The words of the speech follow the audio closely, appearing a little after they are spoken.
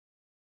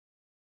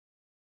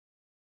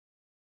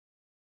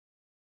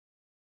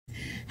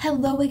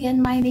Hello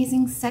again, my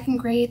amazing second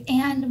grade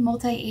and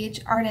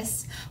multi-age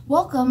artists.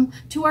 Welcome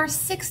to our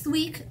 6th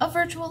week of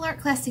virtual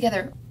art class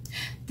together.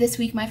 This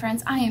week, my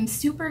friends, I am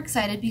super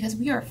excited because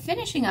we are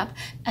finishing up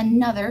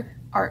another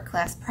art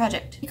class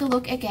project. Take a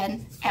look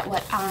again at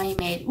what I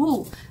made.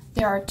 Ooh,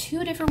 there are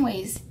 2 different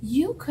ways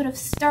you could have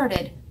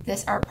started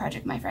this art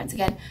project, my friends.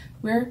 Again,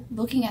 we're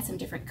looking at some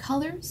different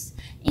colors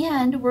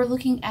and we're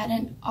looking at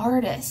an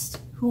artist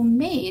who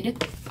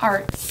made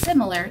art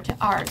similar to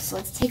ours. So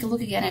let's take a look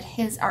again at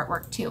his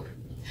artwork too.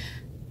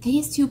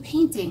 These 2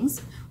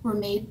 paintings were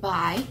made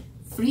by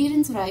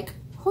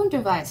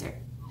Hundertwasser.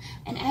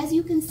 And as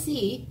you can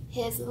see,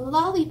 his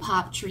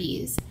lollipop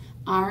trees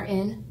are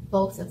in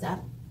both of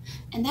them.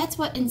 And that's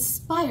what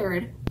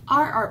inspired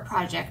our art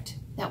project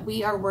that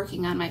we are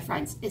working on, my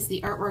friends, is the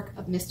artwork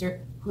of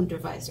Mr.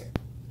 Hundertwasser.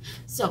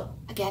 So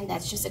again,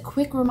 that's just a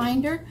quick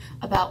reminder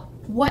about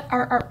what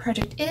our art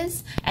project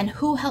is and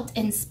who helped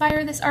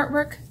inspire this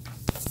artwork.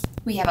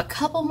 We have a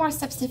couple more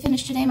steps to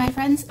finish today, my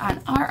friends,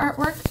 on our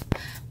artwork.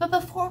 But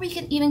before we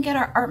can even get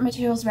our art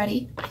materials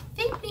ready, I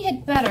think we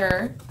had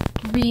better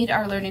read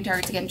our learning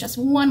targets again just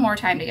one more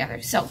time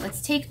together. So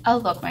let's take a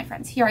look, my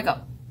friends. Here I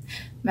go.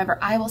 Remember,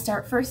 I will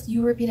start first.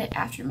 You repeat it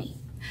after me.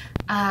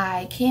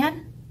 I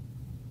can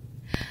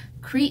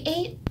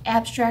create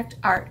abstract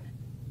art.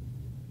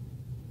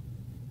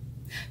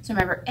 So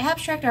remember,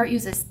 abstract art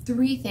uses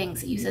 3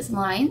 things. It uses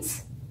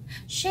lines,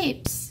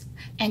 shapes,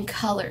 and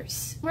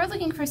colors. We're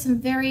looking for some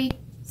very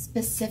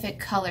specific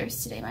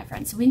colors today, my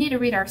friends. So we need to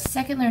read our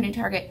second learning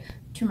target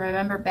to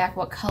remember back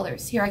what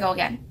colors. Here I go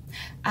again.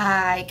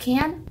 I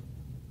can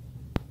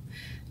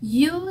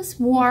use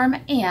warm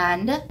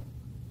and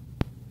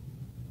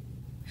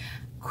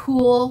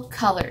cool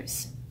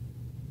colors.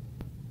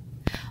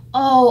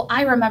 Oh,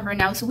 I remember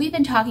now. So we've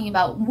been talking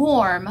about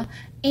warm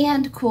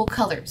and cool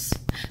colors.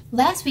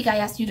 Last week I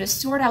asked you to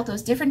sort out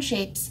those different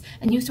shapes,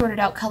 and you sorted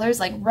out colors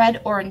like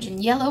red, orange,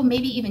 and yellow,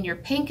 maybe even your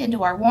pink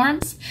into our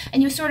warms,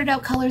 and you sorted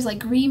out colors like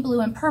green,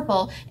 blue, and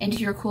purple into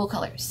your cool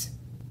colors.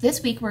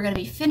 This week we're going to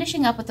be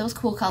finishing up with those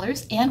cool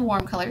colors and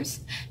warm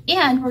colors,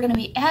 and we're going to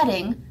be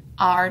adding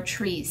our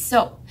trees.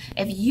 So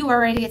if you are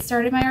ready to get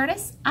started, my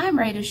artists, I'm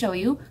ready to show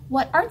you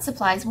what art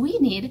supplies we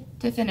need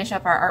to finish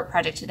up our art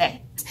project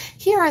today.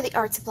 Here are the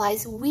art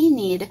supplies we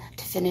need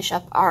to finish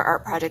up our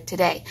art project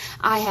today.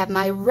 I have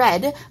my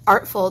red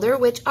art folder,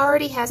 which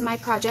already has my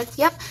project,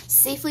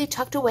 safely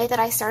tucked away that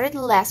I started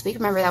last week.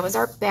 Remember, that was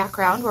our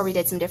background where we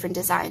did some different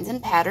designs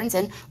and patterns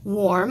and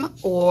warm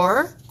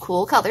or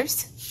cool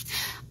colors.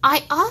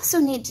 I also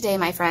need today,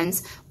 my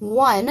friends,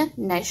 1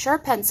 nice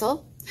sharp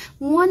pencil,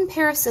 1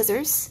 pair of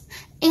scissors,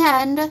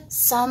 and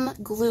some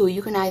glue.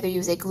 You can either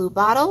use a glue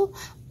bottle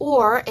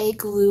or a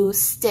glue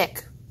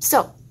stick.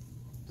 So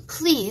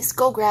please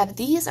go grab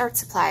these art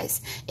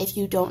supplies if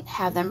you don't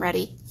have them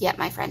ready yet,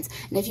 my friends.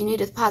 And if you need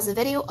to pause the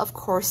video, of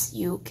course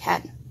you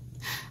can.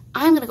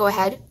 I'm going to go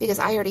ahead, because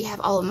I already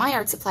have all of my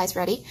art supplies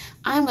ready,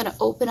 I'm going to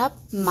open up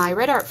my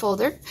red art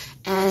folder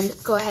and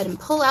go ahead and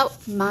pull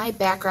out my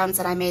backgrounds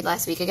that I made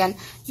last week. Again,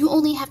 you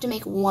only have to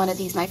make 1 of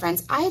these, my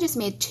friends. I just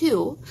made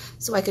 2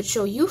 so I could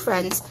show you,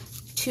 friends,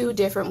 2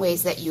 different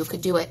ways that you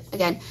could do it.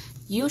 Again,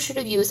 you should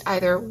have used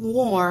either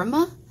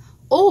warm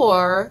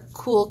or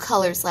cool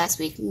colors last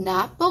week,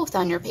 not both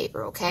on your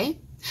paper, okay?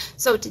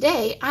 So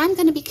today, I'm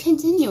going to be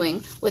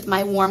continuing with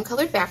my warm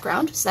colored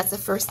background, so that's the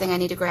first thing I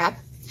need to grab.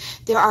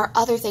 There are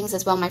other things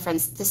as well, my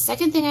friends. The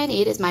second thing I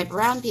need is my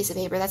brown piece of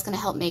paper. That's going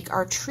to help make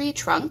our tree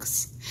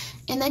trunks.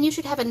 And then you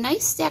should have a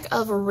nice stack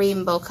of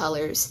rainbow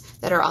colors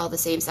that are all the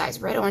same size.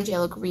 Red, orange,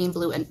 yellow, green,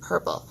 blue, and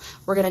purple.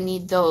 We're going to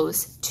need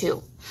those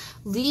too.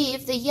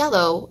 Leave the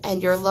yellow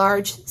and your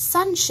large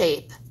sun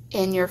shape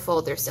in your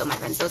folder still, my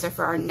friends. Those are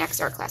for our next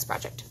art class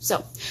project.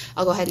 So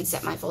I'll go ahead and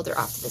set my folder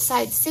off to the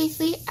side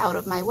safely out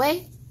of my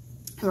way.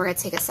 And we're going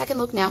to take a second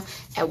look now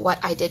at what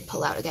I did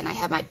pull out. Again, I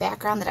have my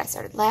background that I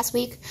started last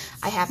week.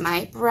 I have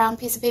my brown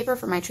piece of paper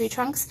for my tree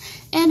trunks.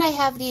 And I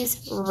have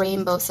these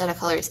rainbow set of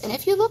colors. And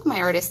if you look,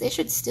 my artists, they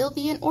should still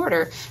be in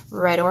order.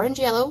 Red, orange,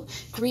 yellow,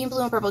 green,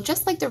 blue, and purple,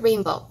 just like the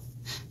rainbow.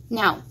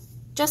 Now,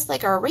 just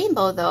like our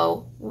rainbow,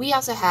 though, we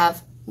also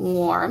have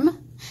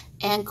warm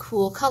and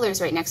cool colors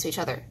right next to each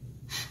other.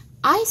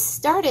 I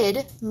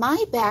started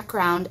my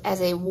background as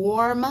a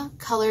warm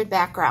colored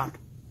background.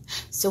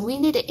 So we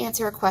need to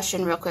answer a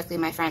question real quickly,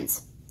 my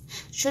friends.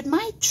 Should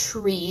my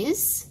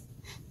trees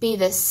be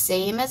the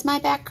same as my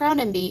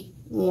background and be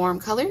warm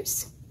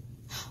colors?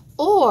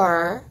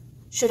 Or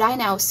should I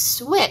now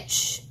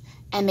switch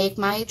and make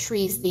my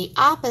trees the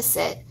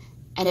opposite,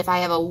 and if I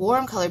have a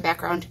warm colored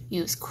background,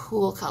 use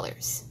cool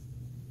colors?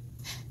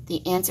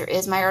 The answer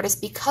is, my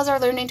artist, because our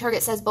learning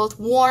target says both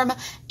warm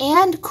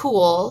and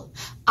cool,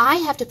 I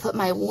have to put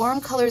my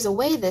warm colors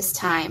away this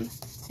time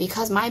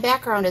because my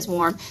background is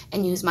warm,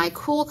 and use my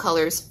cool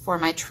colors for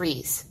my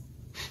trees.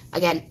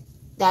 Again,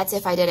 that's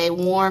if I did a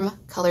warm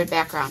colored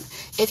background.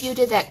 If you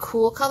did that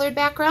cool colored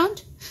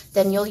background,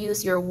 then you'll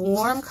use your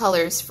warm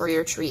colors for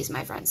your trees,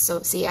 my friends.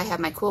 So see, I have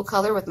my cool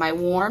color with my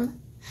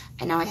warm,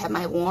 and now I have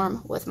my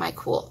warm with my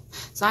cool.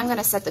 So So I'm going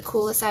to set the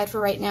cool aside for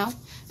right now,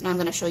 and I'm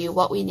going to show you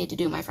what we need to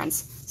do, my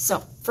friends. So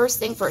first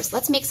thing first,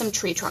 let's make some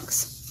tree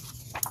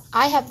trunks.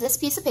 I have this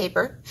piece of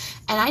paper,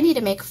 and I need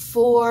to make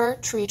 4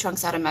 tree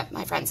trunks out of it,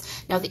 my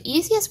friends. Now the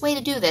easiest way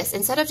to do this,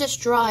 instead of just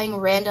drawing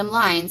random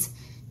lines,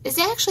 is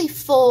to actually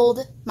fold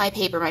my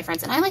paper, my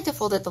friends. And I like to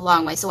fold it the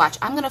long way. So watch,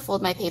 I'm going to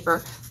fold my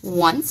paper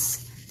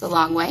once the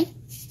long way.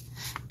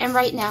 And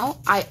right now,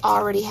 I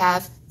already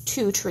have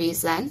 2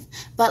 trees then.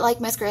 But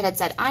like Miss Gray had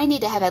said, I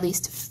need to have at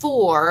least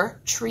 4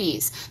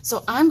 trees.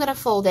 So I'm going to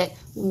fold it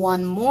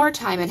one more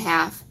time in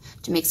half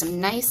to make some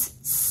nice,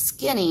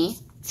 skinny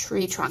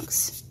tree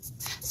trunks.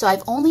 So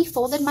I've only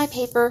folded my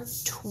paper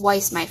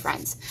twice, my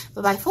friends.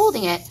 But by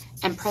folding it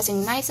and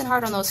pressing nice and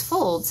hard on those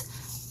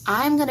folds,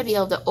 I'm going to be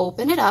able to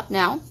open it up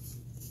now,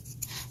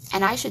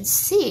 and I should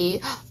see,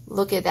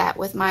 look at that,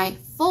 with my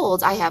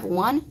folds, I have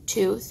 1,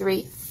 2,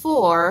 3,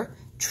 4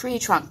 tree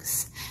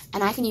trunks.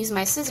 And I can use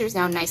my scissors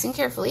now nice and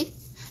carefully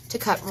to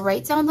cut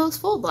right down those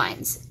fold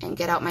lines and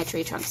get out my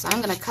tree trunks. So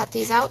I'm going to cut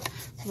these out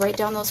right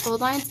down those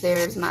fold lines.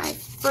 There's my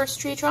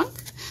first tree trunk,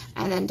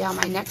 and then down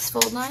my next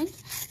fold line,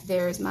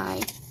 there's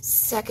my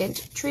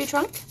second tree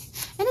trunk.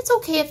 And it's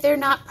okay if they're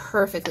not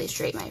perfectly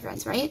straight, my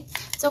friends, right?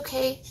 It's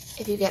okay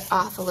if you get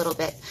off a little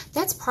bit.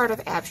 That's part of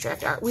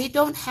abstract art. We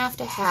don't have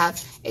to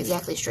have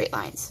exactly straight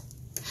lines.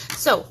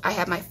 So I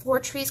have my 4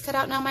 trees cut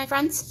out now, my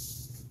friends.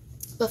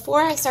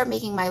 Before I start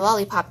making my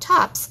lollipop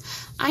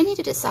tops, I need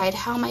to decide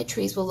how my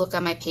trees will look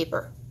on my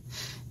paper.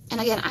 And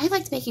again, I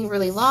liked making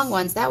really long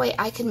ones. That way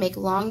I can make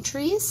long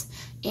trees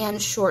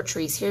and short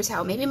trees. Here's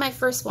how. Maybe my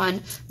first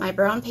one, my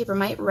brown paper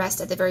might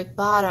rest at the very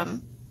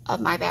bottom of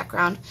my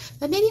background,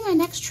 but maybe my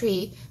next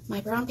tree,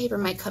 my brown paper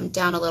might come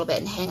down a little bit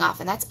and hang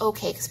off, and that's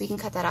okay because we can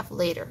cut that off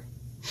later.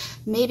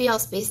 Maybe I'll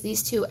space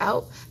these 2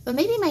 out, but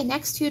maybe my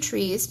next 2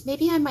 trees,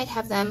 maybe I might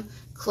have them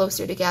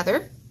closer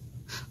together,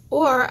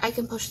 or I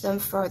can push them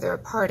further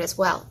apart as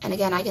well. And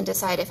again, I can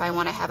decide if I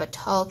want to have a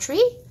tall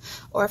tree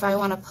or if I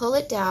want to pull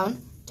it down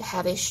to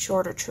have a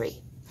shorter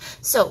tree.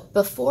 So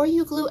before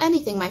you glue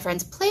anything, my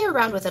friends, play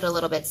around with it a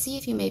little bit. See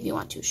if you maybe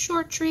want 2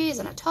 short trees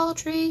and a tall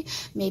tree.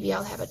 Maybe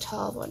I'll have a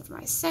tall one for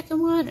my second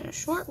one and a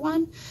short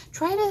one.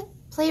 Try to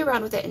play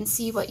around with it and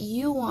see what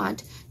you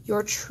want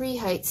your tree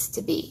heights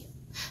to be.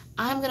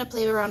 I'm going to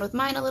play around with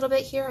mine a little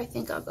bit here. I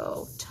think I'll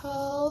go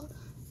tall,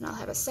 and I'll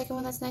have a second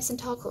one that's nice and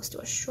tall, close to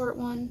a short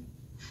one,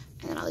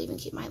 and then I'll even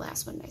keep my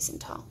last one nice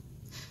and tall.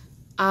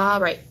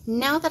 All right,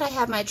 now that I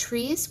have my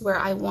trees where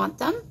I want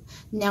them,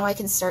 now I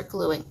can start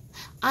gluing.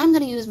 I'm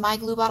going to use my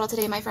glue bottle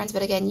today, my friends,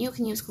 but again, you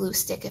can use glue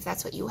stick if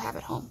that's what you have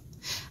at home.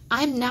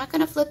 I'm not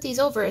going to flip these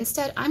over.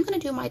 Instead, I'm going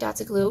to do my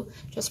dots of glue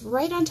just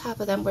right on top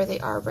of them where they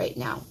are right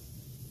now.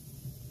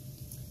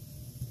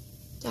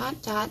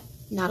 Dot, dot,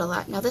 not a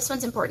lot. Now this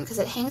one's important because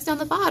it hangs down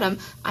the bottom.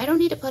 I don't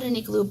need to put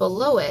any glue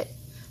below it.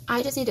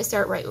 I just need to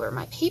start right where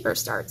my paper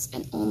starts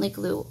and only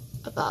glue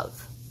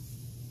above.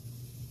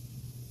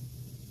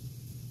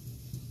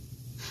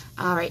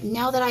 All right,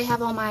 now that I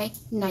have all my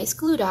nice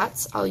glue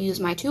dots, I'll use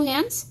my 2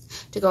 hands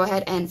to go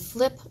ahead and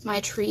flip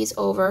my trees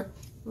over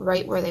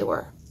right where they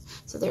were.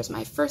 So there's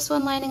my first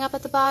one lining up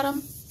at the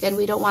bottom. Again,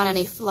 we don't want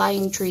any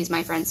flying trees,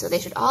 my friends, so they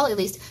should all at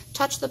least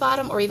touch the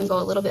bottom or even go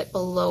a little bit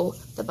below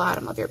the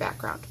bottom of your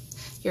background.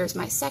 Here's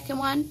my second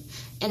one.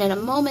 And in a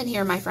moment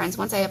here, my friends,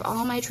 once I have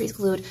all my trees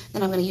glued,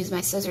 then I'm going to use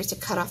my scissors to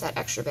cut off that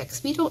extra bit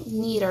because we don't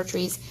need our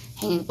trees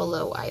hanging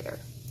below either.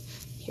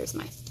 Here's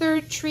my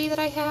third tree that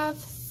I have.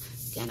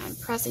 Again, I'm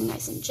pressing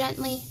nice and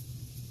gently.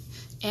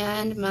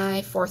 And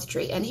my 4th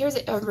tree. And here's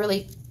a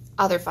really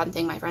other fun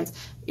thing, my friends.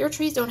 Your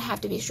trees don't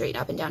have to be straight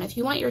up and down. If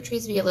you want your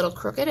trees to be a little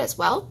crooked as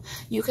well,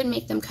 you can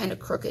make them kind of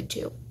crooked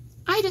too.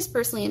 I just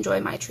personally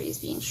enjoy my trees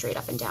being straight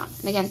up and down.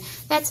 And again,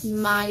 that's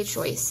my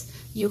choice.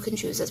 You can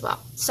choose as well.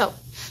 So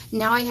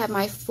now I have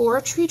my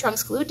 4 tree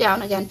trunks glued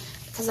down. Again,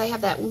 because I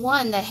have that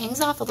one that hangs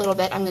off a little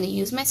bit, I'm going to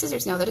use my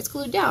scissors now that it's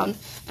glued down,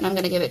 and I'm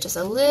going to give it just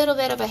a little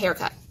bit of a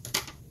haircut.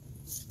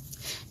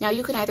 Now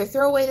you can either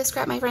throw away the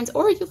scrap, my friends,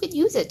 or you could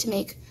use it to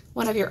make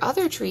one of your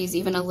other trees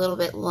even a little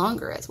bit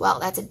longer as well.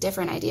 That's a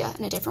different idea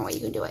and a different way you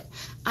can do it.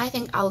 I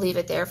think I'll leave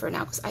it there for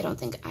now because I don't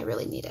think I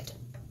really need it.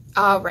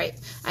 All right,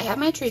 I have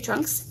my tree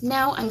trunks.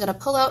 Now I'm going to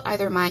pull out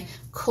either my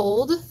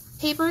cold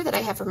paper that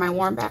I have for my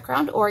warm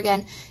background, or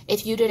again,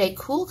 if you did a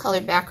cool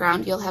colored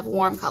background, you'll have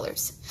warm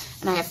colors.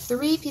 And I have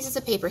 3 pieces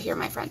of paper here,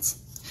 my friends.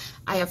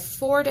 I have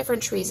 4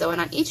 different trees though,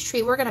 and on each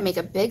tree we're going to make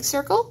a big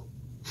circle,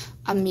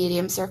 a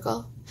medium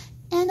circle,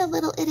 and a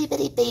little itty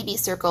bitty baby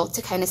circle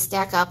to kind of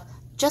stack up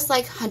just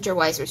like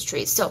Hundertwasser's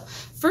trees. So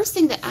first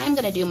thing that I'm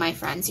going to do, my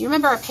friends, you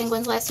remember our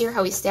penguins last year,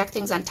 how we stacked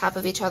things on top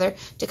of each other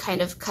to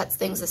kind of cut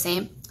things the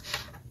same?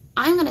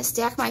 I'm going to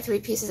stack my 3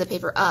 pieces of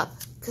paper up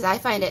because I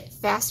find it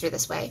faster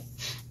this way.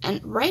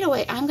 And right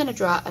away, I'm going to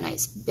draw a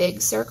nice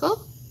big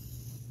circle.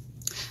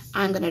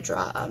 I'm going to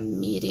draw a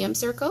medium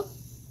circle.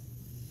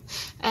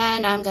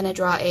 And I'm going to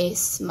draw a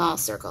small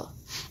circle.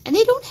 And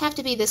they don't have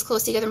to be this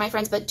close together, my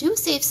friends, but do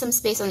save some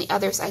space on the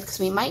other side because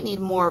we might need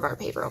more of our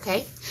paper,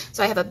 okay?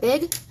 So I have a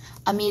big,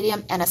 a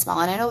medium, and a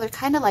small. And I know they're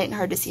kind of light and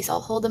hard to see, so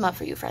I'll hold them up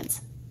for you,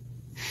 friends.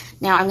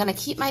 Now I'm going to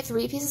keep my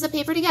 3 pieces of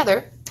paper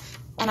together,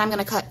 and I'm going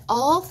to cut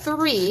all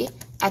 3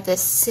 at the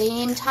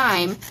same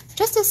time,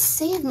 just to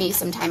save me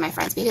some time, my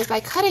friends, because by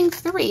cutting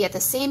 3 at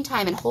the same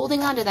time and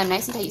holding on to them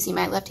nice and tight, you see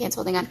my left hand's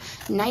holding on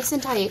nice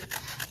and tight,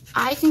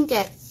 I can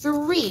get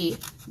 3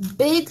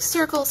 big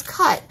circles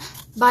cut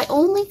by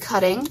only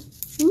cutting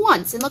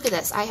once. And look at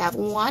this, I have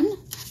 1,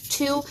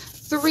 2,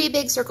 3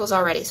 big circles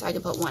already. So I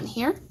could put 1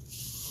 here,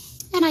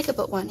 and I could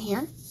put 1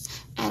 here,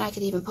 and I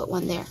could even put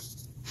 1 there.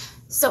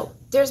 So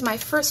there's my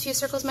first few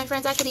circles, my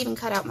friends. I could even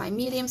cut out my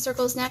medium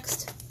circles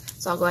next.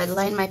 So I'll go ahead and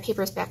line my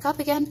papers back up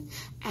again,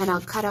 and I'll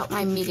cut out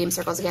my medium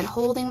circles again,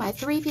 holding my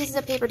 3 pieces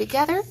of paper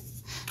together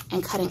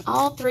and cutting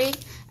all 3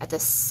 at the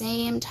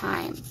same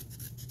time,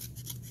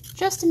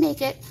 just to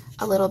make it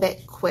a little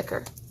bit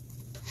quicker.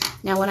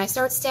 Now when I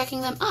start stacking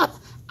them up,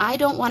 I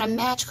don't want to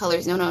match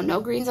colors. No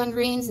greens on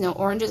greens, no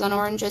oranges on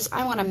oranges.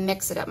 I want to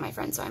mix it up, my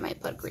friends. So I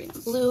might put green on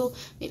blue,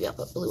 maybe I'll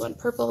put blue on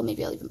purple,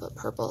 maybe I'll even put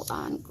purple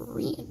on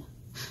green.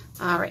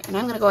 All right, and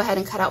I'm going to go ahead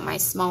and cut out my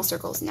small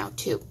circles now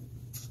too.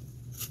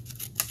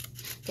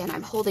 Again,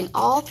 I'm holding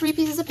all 3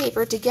 pieces of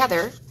paper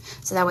together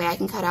so that way I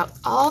can cut out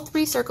all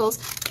 3 circles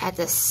at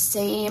the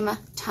same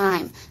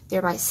time,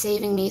 thereby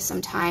saving me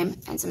some time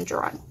and some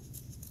drawing.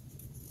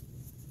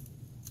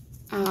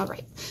 All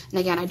right, and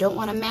again, I don't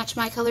want to match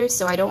my colors,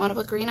 so I don't want to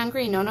put green on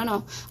green.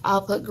 No.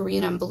 I'll put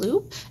green on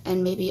blue,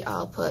 and maybe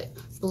I'll put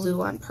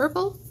blue on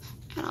purple,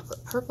 and I'll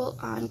put purple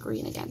on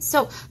green again.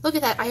 So look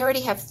at that, I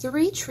already have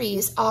 3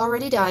 trees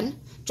already done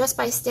just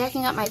by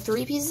stacking up my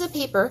 3 pieces of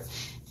paper.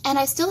 And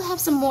I still have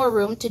some more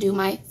room to do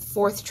my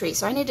 4th tree.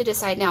 So I need to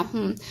decide now,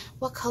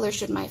 what color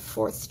should my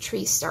 4th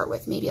tree start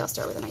with? Maybe I'll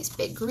start with a nice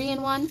big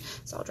green one.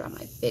 So I'll draw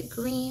my big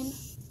green.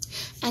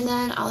 And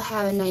then I'll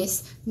have a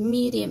nice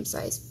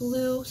medium-sized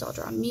blue. So I'll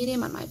draw a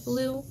medium on my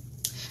blue.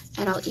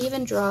 And I'll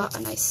even draw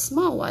a nice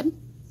small one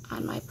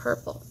on my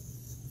purple.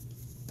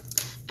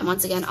 And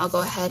once again, I'll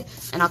go ahead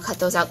and I'll cut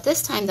those out.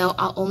 This time though,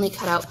 I'll only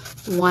cut out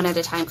 1 at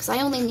a time because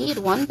I only need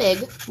 1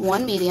 big,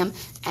 1 medium,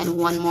 and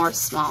 1 more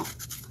small.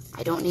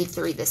 I don't need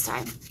 3 this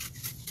time.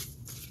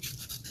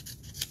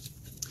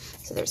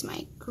 So there's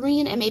my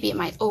green, and maybe it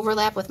might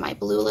overlap with my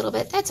blue a little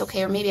bit. That's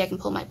okay, or maybe I can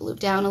pull my blue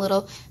down a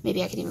little.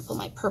 Maybe I can even pull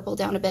my purple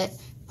down a bit,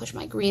 push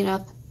my green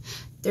up.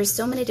 There's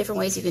so many different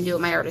ways you can do it,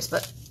 my artist,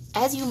 but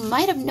as you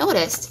might have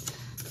noticed,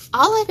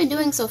 all I've been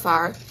doing so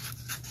far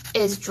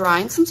is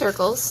drawing some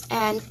circles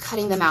and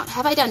cutting them out.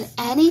 Have I done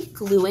any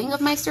gluing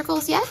of my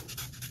circles yet?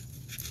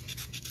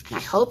 And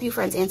I hope you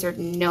friends answered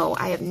no.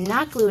 I have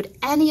not glued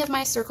any of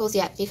my circles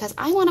yet because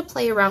I want to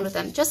play around with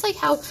them. Just like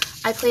how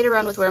I played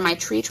around with where my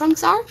tree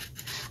trunks are,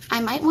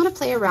 I might want to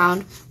play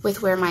around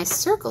with where my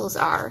circles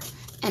are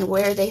and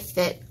where they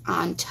fit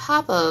on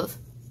top of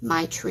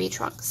my tree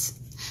trunks.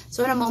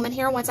 So in a moment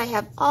here, once I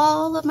have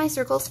all of my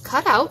circles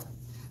cut out,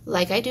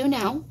 like I do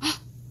now,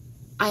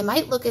 I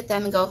might look at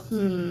them and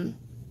go,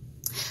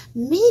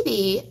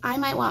 maybe I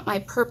might want my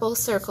purple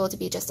circle to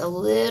be just a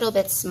little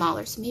bit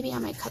smaller. So maybe I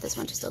might cut this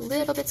one just a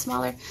little bit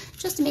smaller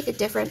just to make it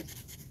different.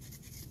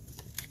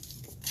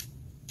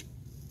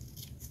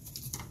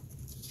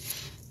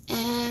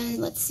 And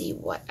let's see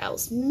what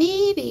else.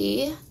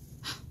 Maybe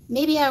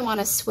I want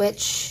to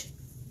switch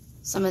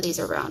some of these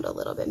around a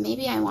little bit.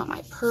 Maybe I want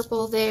my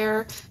purple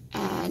there,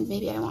 and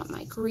maybe I want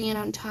my green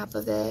on top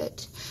of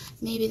it.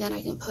 Maybe then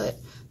I can put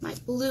my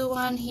blue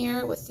on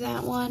here with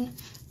that one.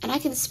 And I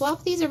can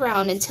swap these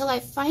around until I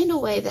find a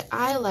way that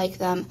I like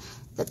them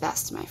the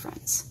best, my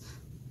friends.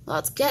 Well,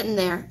 it's getting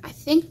there. I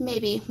think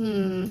maybe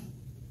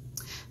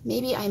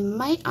I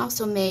might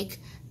also make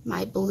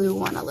my blue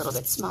one a little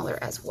bit smaller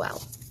as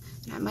well.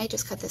 And I might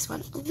just cut this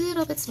one a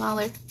little bit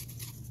smaller.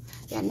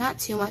 Yeah, not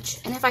too much.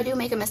 And if I do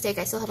make a mistake,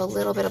 I still have a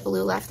little bit of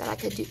blue left that I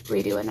could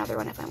redo another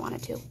one if I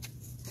wanted to.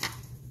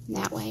 And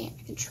that way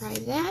I can try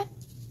that.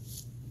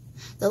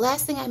 The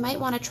last thing I might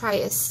want to try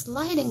is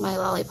sliding my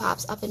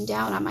lollipops up and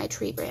down on my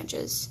tree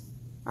branches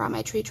or on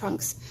my tree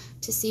trunks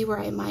to see where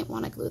I might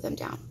want to glue them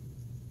down.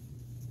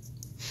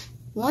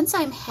 Once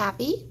I'm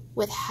happy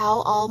with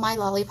how all my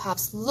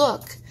lollipops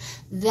look,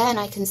 then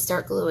I can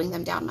start gluing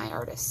them down, my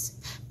artists.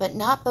 But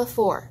not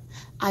before.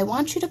 I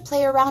want you to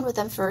play around with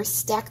them first,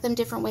 stack them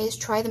different ways,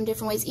 try them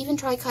different ways, even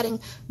try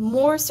cutting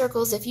more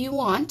circles if you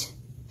want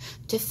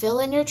to fill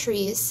in your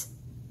trees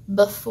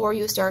before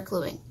you start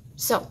gluing.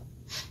 So,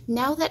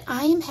 now that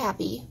I am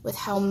happy with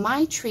how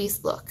my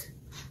trees look,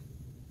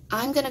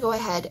 I'm going to go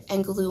ahead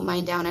and glue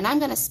mine down, and I'm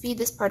going to speed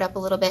this part up a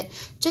little bit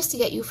just to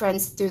get you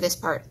friends through this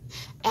part.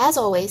 As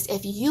always,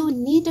 if you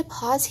need to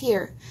pause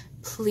here,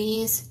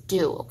 please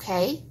do,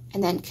 okay?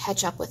 And then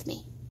catch up with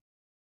me.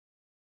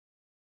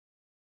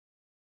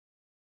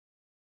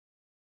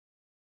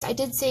 I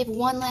did save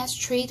one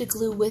last tree to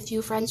glue with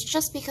you friends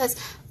just because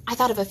I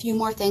thought of a few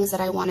more things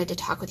that I wanted to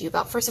talk with you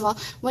about. First of all,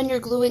 when you're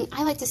gluing,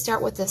 I like to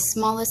start with the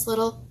smallest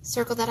little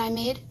circle that I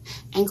made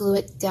and glue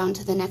it down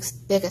to the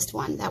next biggest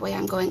one. That way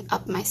I'm going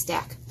up my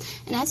stack.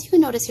 And as you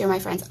can notice here, my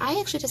friends, I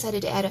actually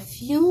decided to add a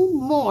few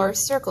more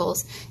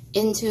circles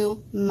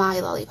into my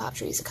lollipop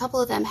trees. A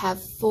couple of them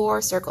have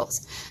 4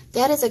 circles.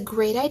 That is a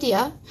great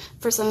idea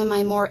for some of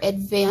my more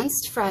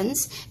advanced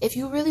friends. If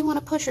you really want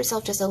to push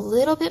yourself just a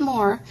little bit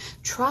more,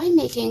 try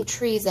making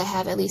trees that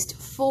have at least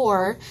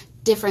 4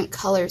 different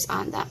colors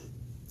on them.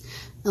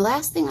 The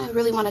last thing I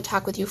really want to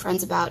talk with you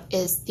friends about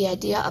is the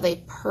idea of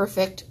a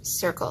perfect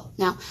circle.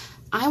 Now,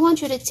 I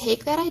want you to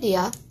take that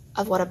idea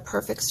of what a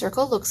perfect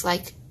circle looks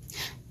like,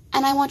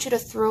 and I want you to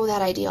throw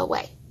that idea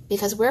away,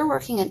 because we're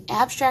working in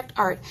abstract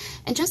art,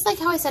 and just like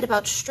how I said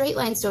about straight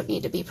lines don't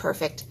need to be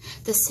perfect,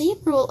 the same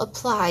rule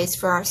applies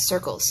for our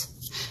circles.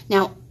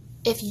 Now,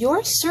 if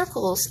your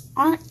circles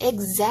aren't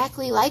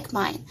exactly like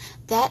mine,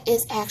 that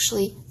is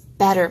actually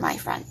better, my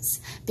friends,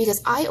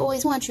 because I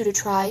always want you to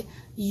try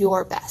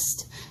your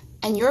best,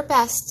 and your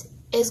best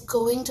is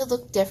going to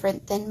look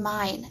different than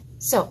mine.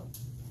 So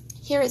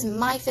here is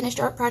my finished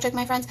art project,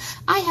 my friends.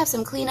 I have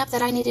some cleanup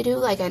that I need to do,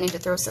 like I need to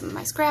throw some of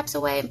my scraps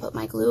away and put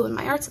my glue and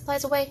my art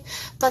supplies away.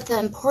 But the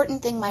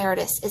important thing, my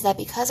artists, is that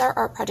because our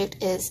art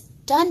project is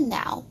done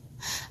now,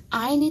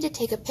 I need to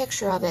take a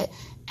picture of it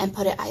and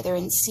put it either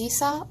in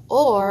Seesaw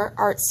or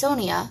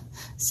Artsonia,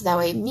 so that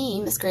way me,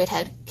 Miss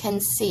Greathead,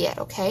 can see it,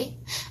 okay?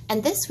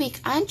 And this week,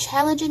 I'm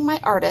challenging my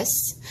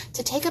artists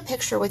to take a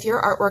picture with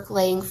your artwork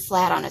laying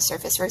flat on a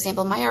surface. For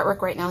example, my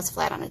artwork right now is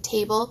flat on a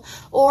table,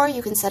 or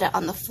you can set it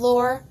on the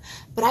floor,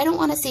 but I don't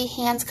want to see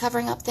hands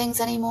covering up things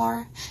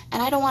anymore,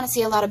 and I don't want to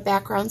see a lot of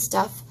background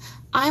stuff.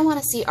 I want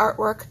to see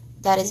artwork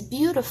that is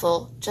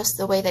beautiful just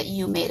the way that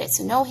you made it,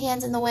 so no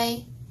hands in the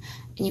way,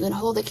 and you can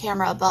hold the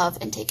camera above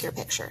and take your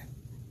picture,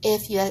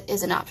 if that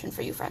is an option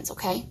for you friends,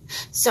 okay?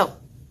 So,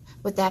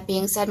 with that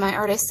being said, my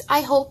artists,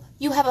 I hope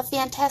you have a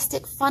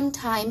fantastic, fun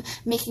time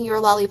making your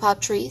lollipop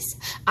trees.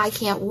 I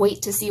can't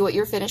wait to see what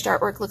your finished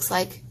artwork looks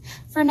like.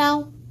 For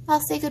now,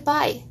 I'll say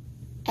goodbye.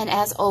 And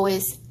as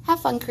always,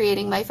 have fun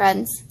creating, my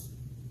friends.